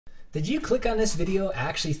Did you click on this video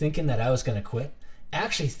actually thinking that I was going to quit?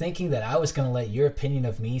 Actually thinking that I was going to let your opinion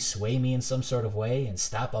of me sway me in some sort of way and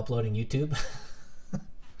stop uploading YouTube?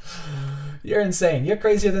 You're insane. You're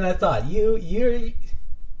crazier than I thought. You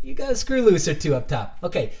got a screw loose or two up top.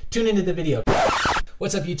 Okay, tune into the video.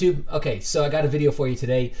 What's up, YouTube? Okay, so I got a video for you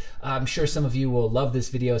today. I'm sure some of you will love this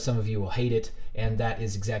video, some of you will hate it, and that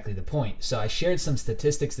is exactly the point. So I shared some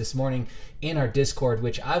statistics this morning in our Discord,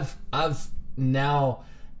 which I've now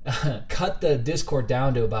cut the Discord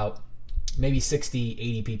down to about maybe 60,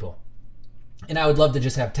 80 people. And I would love to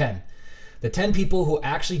just have 10. The 10 people who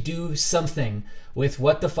actually do something with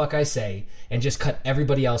what the fuck I say and just cut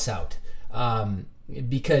everybody else out.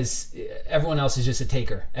 Because everyone else is just a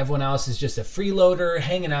taker. Everyone else is just a freeloader,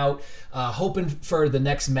 hanging out, hoping for the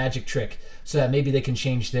next magic trick so that maybe they can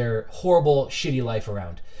change their horrible, shitty life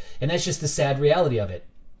around. And that's just the sad reality of it.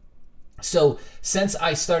 So since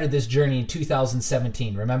I started this journey in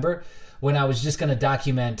 2017, remember? When I was just going to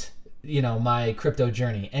document, my crypto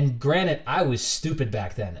journey. And granted, I was stupid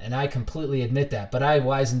back then, and I completely admit that, but I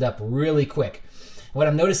wisened up really quick. What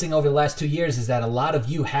I'm noticing over the last 2 years is that a lot of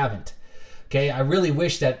you haven't. Okay, I really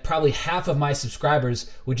wish that probably half of my subscribers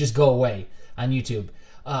would just go away on YouTube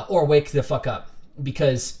or wake the fuck up,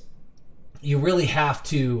 because you really have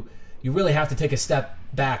to take a step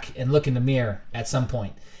back and look in the mirror at some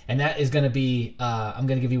point. And that is going to be I'm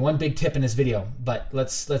going to give you one big tip in this video, but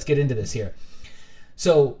let's get into this here.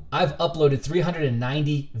 So I've uploaded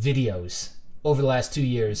 390 videos over the last 2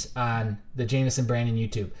 years on the Jamison Brandon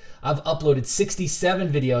YouTube. I've uploaded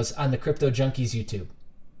 67 videos on the Crypto Junkies YouTube.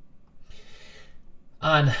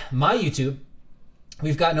 On my YouTube,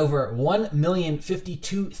 we've gotten over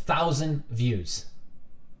 1,052,000 views.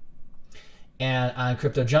 And on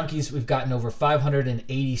Crypto Junkies, we've gotten over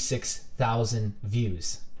 586,000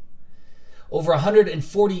 views. Over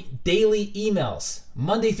 140 daily emails,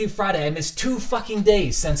 Monday through Friday. I missed 2 fucking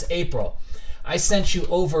days since April. I sent you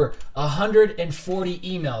over 140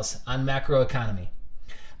 emails on macroeconomy,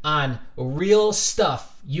 on real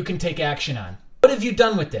stuff you can take action on. What have you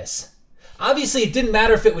done with this? Obviously, it didn't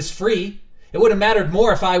matter if it was free. It would have mattered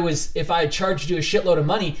more if I charged you a shitload of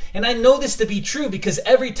money. And I know this to be true because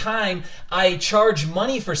every time I charge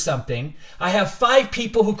money for something, I have 5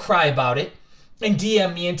 people who cry about it and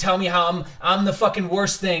DM me and tell me how I'm the fucking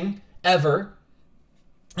worst thing ever.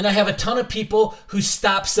 And I have a ton of people who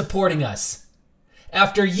stop supporting us.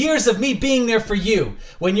 After years of me being there for you,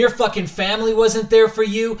 when your fucking family wasn't there for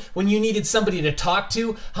you, when you needed somebody to talk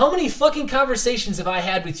to, how many fucking conversations have I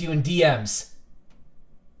had with you in DMs?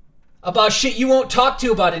 About shit you won't talk to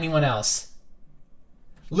about anyone else.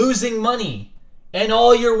 Losing money, and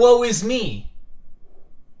all your woe is me.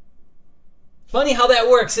 Funny how that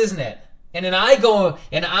works, isn't it? And then I go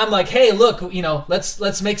and I'm like, hey, look,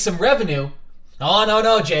 let's make some revenue. Oh,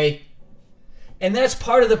 no, Jay. And that's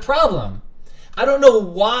part of the problem. I don't know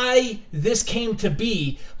why this came to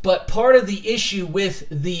be, but part of the issue with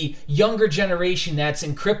the younger generation that's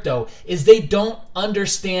in crypto is they don't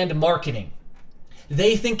understand marketing.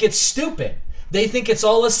 They think it's stupid. They think it's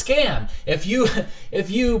all a scam. If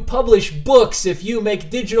you publish books, if you make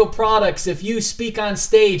digital products, if you speak on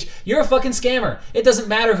stage, you're a fucking scammer. It doesn't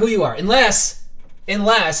matter who you are, unless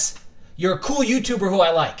you're a cool YouTuber who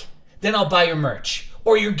I like. Then I'll buy your merch.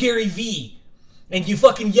 Or you're Gary Vee. And you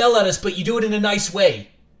fucking yell at us, but you do it in a nice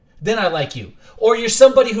way. Then I like you. Or you're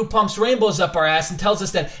somebody who pumps rainbows up our ass and tells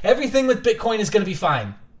us that everything with Bitcoin is going to be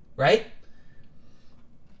fine. Right?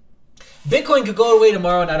 Bitcoin could go away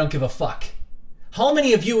tomorrow and I don't give a fuck. How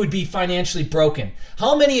many of you would be financially broken?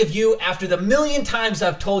 How many of you, after the million times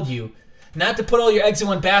I've told you not to put all your eggs in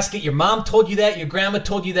one basket, your mom told you that, your grandma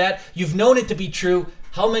told you that, you've known it to be true,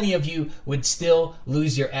 how many of you would still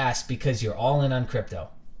lose your ass because you're all in on crypto?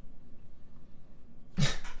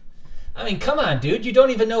 I mean, come on, dude. You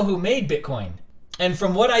don't even know who made Bitcoin. And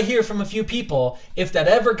from what I hear from a few people, if that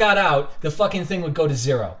ever got out, the fucking thing would go to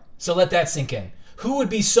zero. So let that sink in. Who would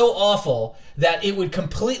be so awful that it would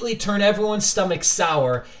completely turn everyone's stomach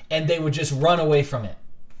sour and they would just run away from it?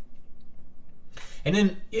 And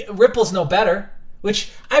then Ripple's no better.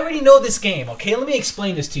 Which, I already know this game, okay? Let me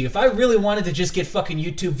explain this to you. If I really wanted to just get fucking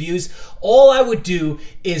YouTube views, all I would do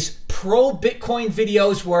is pro-Bitcoin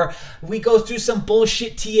videos where we go through some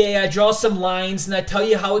bullshit TA, I draw some lines, and I tell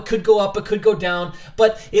you how it could go up, it could go down,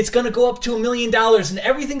 but it's going to go up to $1 million, and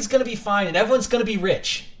everything's going to be fine, and everyone's going to be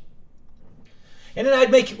rich. And then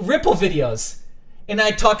I'd make Ripple videos. And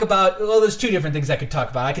I'd talk about, well, there's 2 different things I could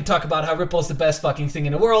talk about. I could talk about how Ripple's the best fucking thing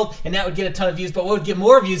in the world, and that would get a ton of views, but what would get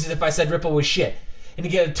more views is if I said Ripple was shit. And to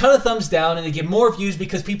get a ton of thumbs down, and to get more views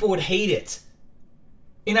because people would hate it.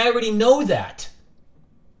 And I already know that.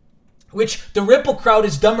 which the Ripple crowd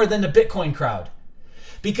is dumber than the Bitcoin crowd.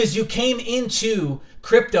 Because you came into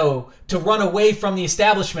crypto to run away from the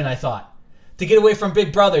establishment, I thought. To get away from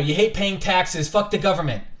Big Brother. You hate paying taxes. Fuck the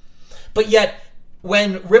government. But yet,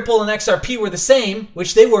 when Ripple and XRP were the same,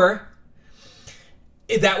 which they were,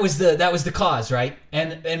 that was the cause, right?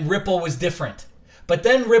 And Ripple was different. But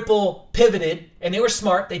then Ripple pivoted, and they were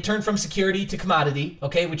smart. They turned from security to commodity,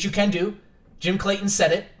 okay, which you can do. Jim Clayton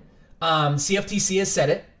said it. CFTC has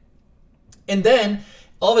said it. And then,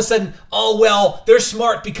 all of a sudden, oh, well, they're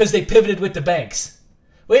smart because they pivoted with the banks.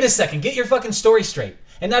 Wait a second. Get your fucking story straight.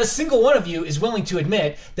 And not a single one of you is willing to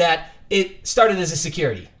admit that it started as a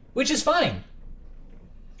security, which is fine.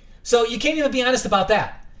 So you can't even be honest about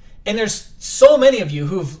that. And there's so many of you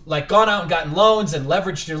who've like gone out and gotten loans and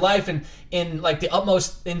leveraged your life in like the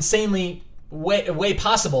utmost insanely way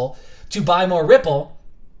possible to buy more Ripple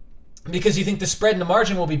because you think the spread and the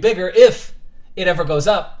margin will be bigger if it ever goes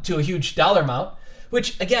up to a huge dollar amount,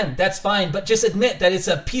 which again, that's fine, but just admit that it's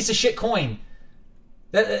a piece of shit coin.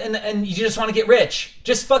 And you just want to get rich.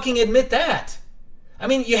 Just fucking admit that. I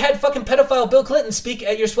mean, you had fucking pedophile Bill Clinton speak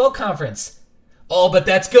at your Swell conference. Oh, but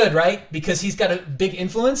that's good, right? Because he's got a big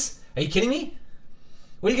influence? Are you kidding me?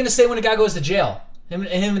 What are you going to say when a guy goes to jail? Him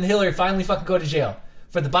and Hillary finally fucking go to jail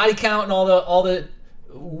for the body count and all the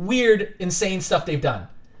weird, insane stuff they've done.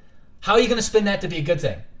 How are you going to spin that to be a good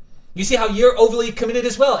thing? You see how you're overly committed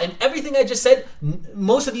as well. And everything I just said,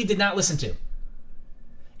 most of you did not listen to.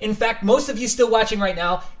 In fact, most of you still watching right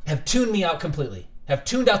now have tuned me out completely. Have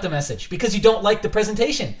tuned out the message because you don't like the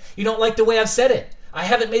presentation. You don't like the way I've said it. I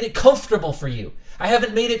haven't made it comfortable for you. I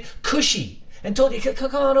haven't made it cushy and told you,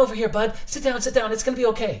 come on over here, bud. Sit down. It's going to be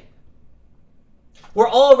okay. We're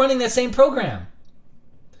all running that same program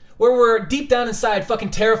where we're deep down inside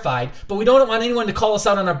fucking terrified, but we don't want anyone to call us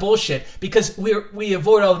out on our bullshit because we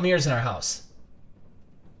avoid all the mirrors in our house.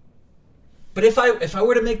 But if I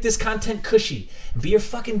were to make this content cushy and be your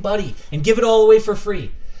fucking buddy and give it all away for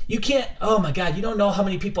free, you can't, oh my God, you don't know how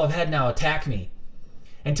many people I've had now attack me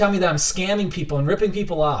and tell me that I'm scamming people and ripping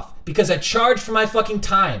people off because I charge for my fucking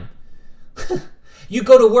time. You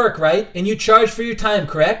go to work, right? And you charge for your time,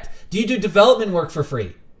 correct? Do you do development work for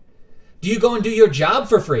free? Do you go and do your job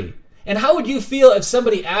for free? And how would you feel if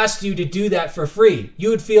somebody asked you to do that for free? You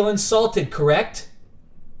would feel insulted, correct?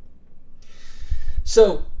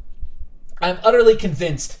 So, I'm utterly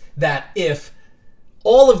convinced that if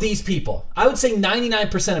all of these people, I would say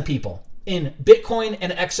 99% of people in Bitcoin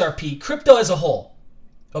and XRP, crypto as a whole,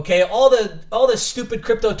 okay, all the stupid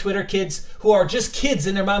crypto Twitter kids who are just kids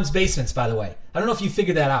in their mom's basements, by the way. I don't know if you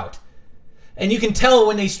figured that out. And you can tell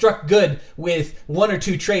when they struck good with one or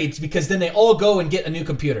two trades because then they all go and get a new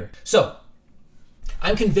computer. So,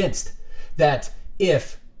 I'm convinced that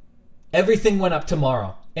if everything went up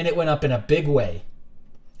tomorrow and it went up in a big way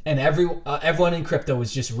and everyone in crypto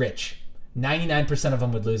was just rich, 99% of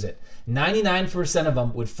them would lose it. 99% of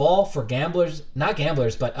them would fall for gamblers, not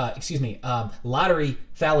gamblers, but lottery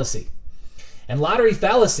fallacy. And lottery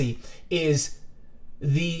fallacy is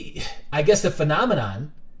the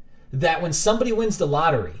phenomenon that when somebody wins the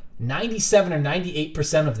lottery, 97 or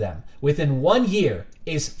 98% of them within 1 year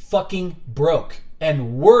is fucking broke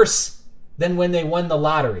and worse than when they won the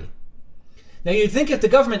lottery. Now you'd think if the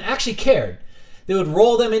government actually cared, they would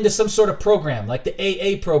roll them into some sort of program like the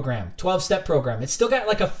AA program, 12-step program. It's still got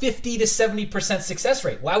like a 50 to 70% success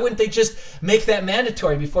rate. Why wouldn't they just make that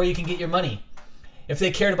mandatory before you can get your money if they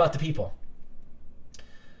cared about the people?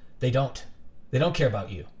 They don't. They don't care about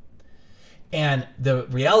you. And the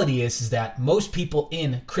reality is that most people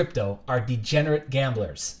in crypto are degenerate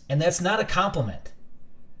gamblers. And that's not a compliment.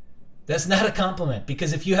 That's not a compliment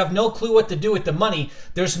because if you have no clue what to do with the money,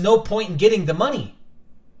 there's no point in getting the money.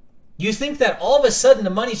 You think that all of a sudden the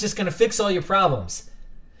money's just going to fix all your problems.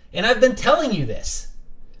 And I've been telling you this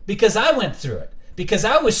because I went through it. Because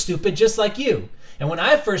I was stupid just like you. And when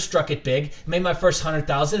I first struck it big, made my first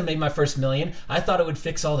 100,000 and made my first million, I thought it would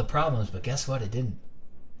fix all the problems. But guess what? It didn't.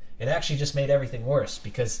 It actually just made everything worse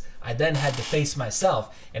because I then had to face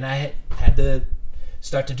myself and I had to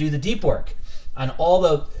start to do the deep work on all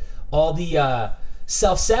the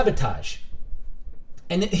self-sabotage.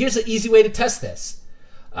 And here's an easy way to test this.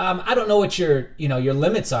 I don't know what your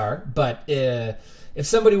limits are, but if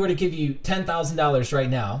somebody were to give you $10,000 right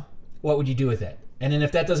now, what would you do with it? And then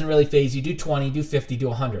if that doesn't really phase you, do 20, do 50, do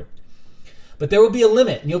 100. But there will be a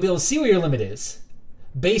limit, and you'll be able to see where your limit is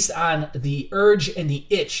based on the urge and the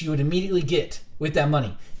itch you would immediately get with that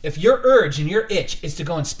money. If your urge and your itch is to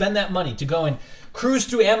go and spend that money, to go and cruise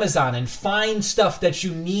through Amazon and find stuff that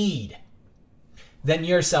you need, then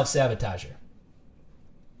you're a self-sabotager.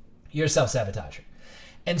 You're a self-sabotager.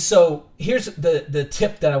 And so here's the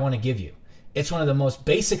tip that I want to give you. It's one of the most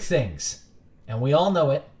basic things, and we all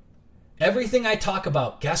know it. Everything I talk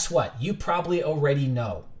about, guess what? You probably already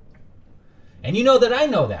know. And you know that I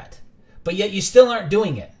know that, but yet you still aren't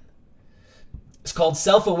doing it. It's called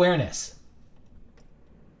self-awareness.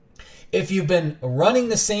 If you've been running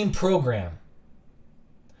the same program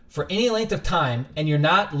for any length of time and you're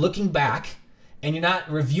not looking back and you're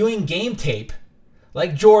not reviewing game tape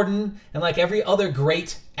like Jordan and like every other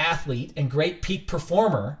great athlete and great peak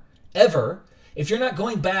performer ever, if you're not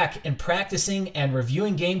going back and practicing and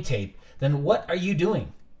reviewing game tape, then what are you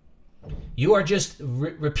doing? You are just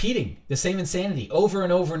repeating the same insanity over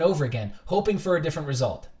and over and over again, hoping for a different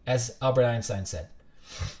result, as Albert Einstein said.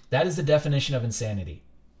 That is the definition of insanity.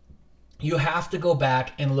 You have to go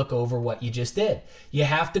back and look over what you just did. You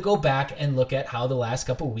have to go back and look at how the last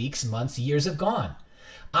couple weeks, months, years have gone.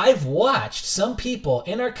 I've watched some people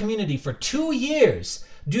in our community for 2 years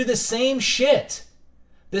do the same shit.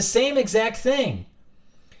 The same exact thing.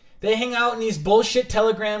 They hang out in these bullshit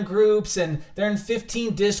Telegram groups and they're in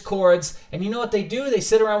 15 Discords. And you know what they do? They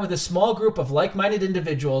sit around with a small group of like-minded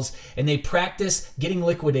individuals and they practice getting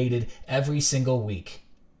liquidated every single week.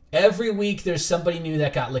 Every week there's somebody new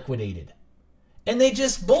that got liquidated. And they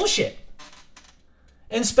just bullshit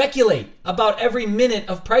and speculate about every minute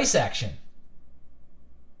of price action.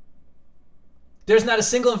 There's not a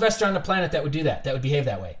single investor on the planet that would do that would behave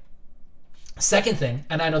that way. Second thing,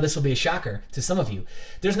 and I know this will be a shocker to some of you,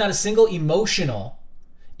 there's not a single emotional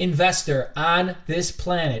investor on this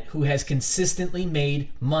planet who has consistently made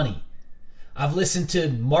money. I've listened to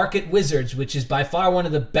Market Wizards, which is by far one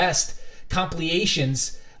of the best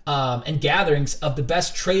compilations and gatherings of the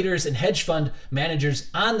best traders and hedge fund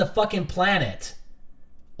managers on the fucking planet.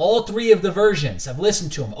 All 3 of the versions. I've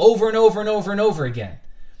listened to them over and over and over and over again.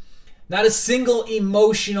 Not a single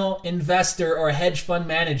emotional investor or hedge fund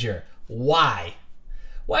manager. Why?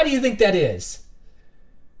 Why do you think that is?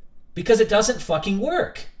 Because it doesn't fucking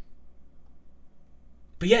work.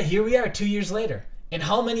 But yet here we are 2 years later. And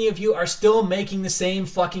how many of you are still making the same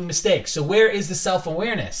fucking mistakes? So where is the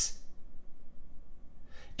self-awareness?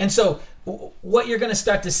 And so what you're going to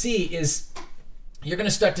start to see is you're going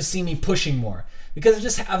to start to see me pushing more.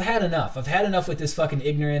 Because I've had enough. I've had enough with this fucking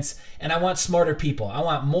ignorance, and I want smarter people. I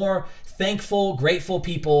want more thankful, grateful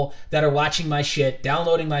people that are watching my shit,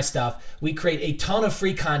 downloading my stuff. We create a ton of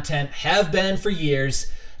free content, have been for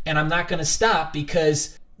years, and I'm not going to stop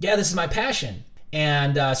because, yeah, this is my passion.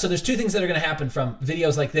 And so there's 2 things that are going to happen from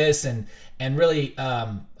videos like this and really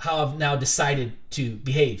how I've now decided to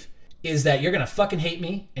behave. Is that you're going to fucking hate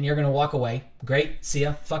me and you're going to walk away. Great, see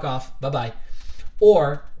ya, fuck off, bye-bye.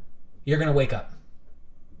 Or you're going to wake up.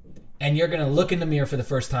 And you're going to look in the mirror for the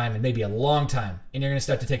first time in maybe a long time. And you're going to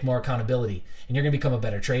start to take more accountability. And you're going to become a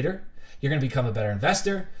better trader. You're going to become a better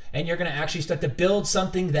investor. And you're going to actually start to build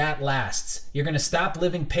something that lasts. You're going to stop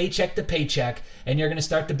living paycheck to paycheck. And you're going to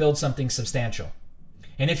start to build something substantial.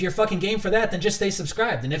 And if you're fucking game for that, then just stay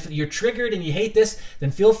subscribed. And if you're triggered and you hate this, then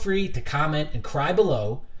feel free to comment and cry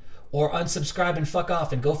below. Or unsubscribe and fuck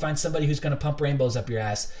off and go find somebody who's going to pump rainbows up your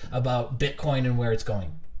ass about Bitcoin and where it's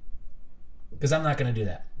going. Because I'm not going to do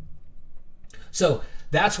that. So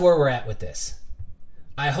that's where we're at with this.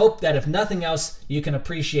 I hope that if nothing else, you can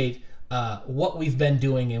appreciate what we've been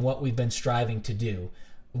doing and what we've been striving to do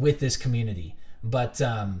with this community. But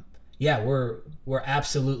yeah, we're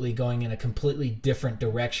absolutely going in a completely different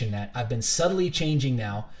direction that I've been subtly changing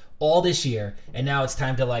now all this year. And now it's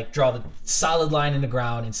time to like draw the solid line in the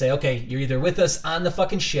ground and say, okay, you're either with us on the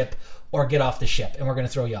fucking ship or get off the ship and we're going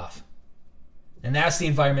to throw you off. And that's the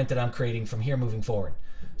environment that I'm creating from here moving forward.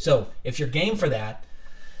 So if you're game for that,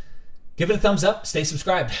 give it a thumbs up, stay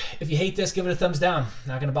subscribed. If you hate this, give it a thumbs down.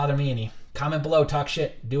 Not going to bother me any. Comment below, talk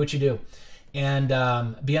shit, do what you do. And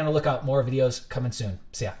be on the lookout, more videos coming soon.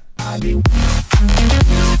 See ya.